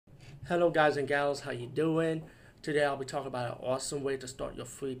Hello guys and gals, how you doing? Today I'll be talking about an awesome way to start your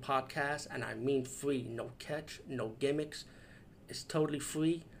free podcast, and I mean free, no catch, no gimmicks. It's totally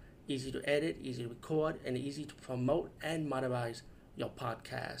free, easy to edit, easy to record, and easy to promote and monetize your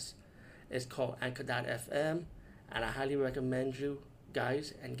podcast. It's called Anchor.fm, and I highly recommend you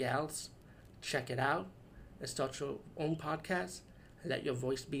guys and gals check it out and start your own podcast and let your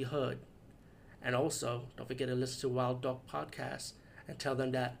voice be heard. And also, don't forget to listen to Wild Dog Podcast and tell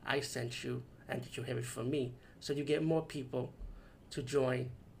them that I sent you and that you hear it from me. So you get more people to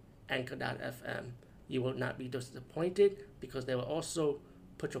join Anchor.fm. You will not be disappointed because they will also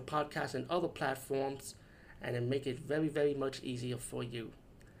put your podcast in other platforms and then make it very, very much easier for you.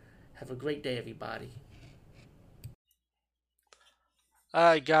 Have a great day, everybody.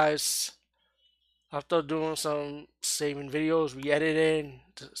 Alright guys, after doing some saving videos, re-editing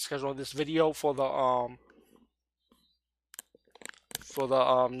to schedule this video for the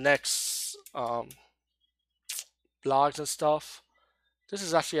next blogs and stuff. This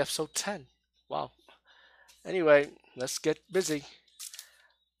is actually episode 10. Wow. Anyway, let's get busy.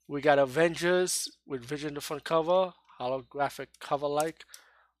 We got Avengers with Vision in the front cover, holographic cover like,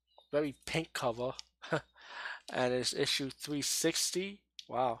 very pink cover. And it's issue 360.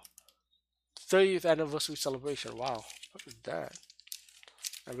 Wow. 30th anniversary celebration. Wow. Look at that.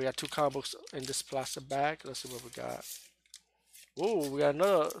 And we got two comic books in this plastic bag. Let's see what we got. Ooh, we got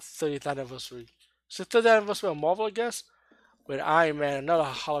another 30th anniversary. It's the 30th anniversary of Marvel, I guess. With Iron Man, another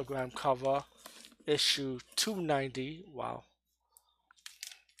hologram cover. Issue 290. Wow.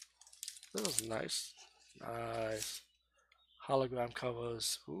 This is nice. Nice. Hologram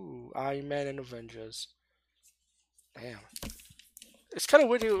covers. Ooh, Iron Man and Avengers. Damn. It's kind of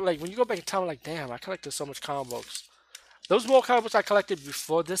weird, like, when you go back in time, like, damn, I collected so much comic books. Those more comic books I collected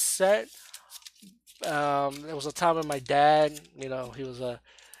before this set. There was a time when my dad, he was a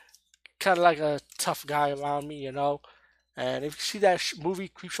kind of like a tough guy around me, And if you see that movie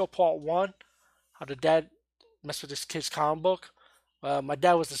Creepshow Part One, how the dad messed with his kid's comic book, my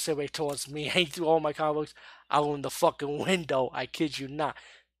dad was the same way towards me. He threw all my comic books out in the fucking window. I kid you not.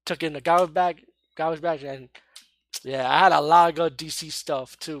 Took it in the garbage bag, and yeah, I had a lot of good DC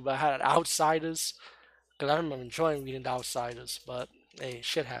stuff too. But I had Outsiders because I remember enjoying reading the Outsiders. But hey,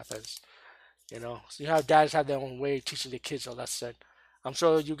 shit happens. So you have dads have their own way of teaching their kids a lesson. I'm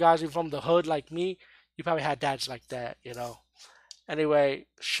sure you guys are from the hood like me. You probably had dads like that. Anyway,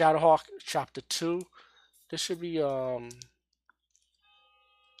 Shadowhawk chapter 2. This should be I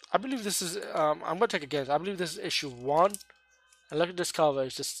believe this is I'm gonna take a guess. I believe this is issue 1. And look at this cover.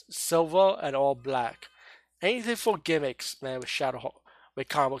 It's just silver and all black. Anything for gimmicks, man, with Shadowhawk, with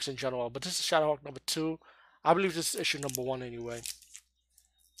comic books in general. But this is Shadowhawk number 2. I believe this is issue number 1 anyway.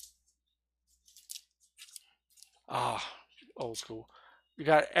 Ah, old school. You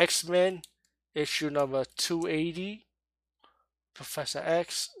got X-Men issue number 280. Professor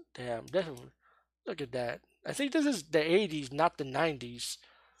X. Damn, look at that. I think this is the 80s, not the 90s.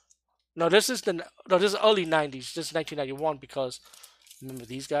 No, this is early 90s. This is 1991 because remember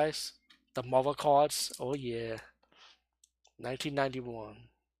these guys, the Marvel cards. Oh yeah, 1991.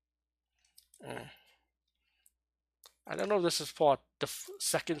 Mm. I don't know if this is part the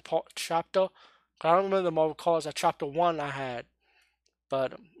second part chapter. I don't remember the Marvel cards at chapter 1 I had.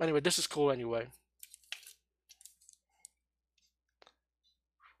 But anyway, this is cool anyway.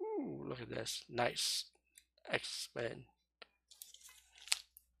 Ooh, look at this. Nice. X-Men.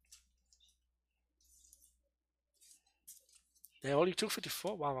 They're only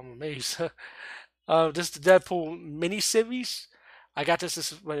 254. Wow, I'm amazed. This is the Deadpool miniseries. I got this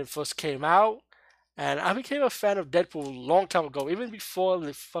when it first came out, and I became a fan of Deadpool a long time ago, even before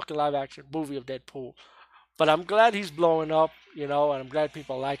the fucking live action movie of Deadpool. But I'm glad he's blowing up, and I'm glad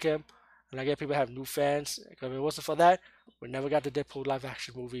people like him, and I get people have new fans. Because if it wasn't for that, we never got the Deadpool live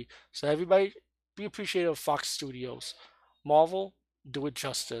action movie. So everybody, be appreciative of Fox Studios. Marvel, do it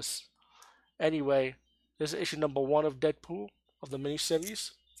justice. Anyway, this is issue number 1 of Deadpool of the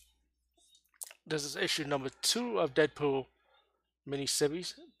miniseries. This is issue number 2 of Deadpool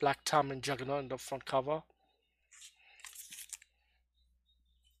miniseries. Black Tom and Juggernaut in the front cover.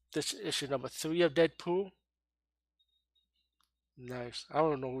 This is issue number 3 of Deadpool. Nice. I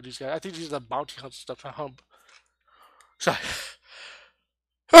don't know who these guys. I think these are the bounty hunter stuff. Sorry.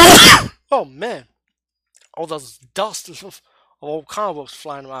 Oh man, all those dust of old comic books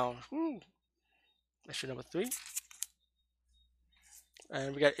flying around. Woo. Issue number 3,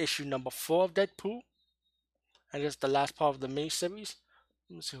 and we got issue number 4 of Deadpool, and this is the last part of the miniseries.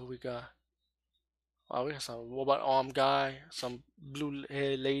 Let me see who we got. Wow, we got some robot arm guy, some blue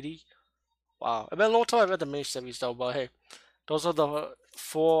hair lady. Wow, it's been a long time I've read the miniseries though, but hey, those are the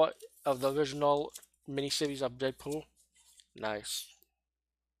 4 of the original miniseries of Deadpool. Nice.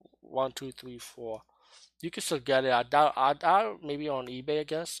 One, two, three, four. You can still get it. I doubt maybe on eBay. I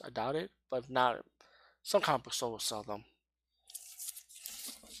guess I doubt it, but if not, some comic book store will sell them.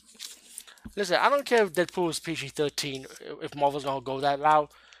 Listen, I don't care if Deadpool is PG-13. If Marvel's gonna go that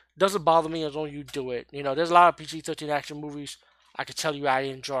route, doesn't bother me as long as you do it. You know, there's a lot of PG-13 action movies. I can tell you I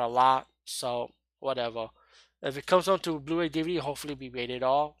enjoy a lot. So whatever. If it comes on to Blu-ray DVD, hopefully be rated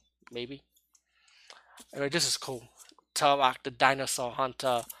R, maybe. Anyway, this is cool. Turok the Dinosaur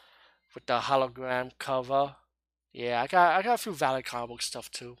Hunter with the hologram cover. Yeah, I got a few valid comic book stuff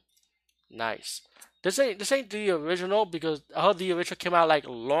too. Nice. This ain't the original because I heard the original came out like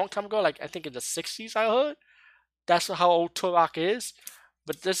a long time ago, like I think in the '60s. I heard that's how old Turok is.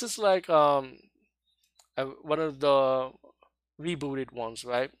 But this is like one of the rebooted ones,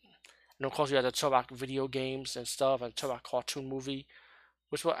 right? And of course you have the Turok video games and stuff, and Turok cartoon movie,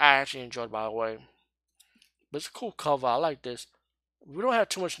 which what I actually enjoyed by the way. But it's a cool cover. I like this. We don't have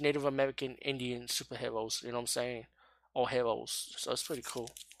too much Native American Indian superheroes, you know what I'm saying? Or heroes. So it's pretty cool.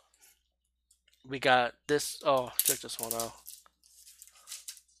 We got this. Oh, check this one out.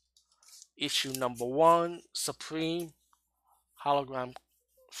 Issue number one, Supreme hologram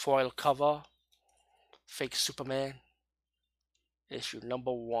foil cover, fake Superman. Issue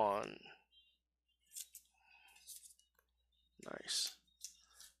number one. Nice.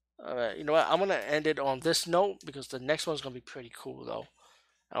 All right, you know what? I'm gonna end it on this note because the next one's gonna be pretty cool though.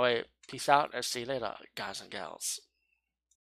 All right, peace out and see you later, guys and gals.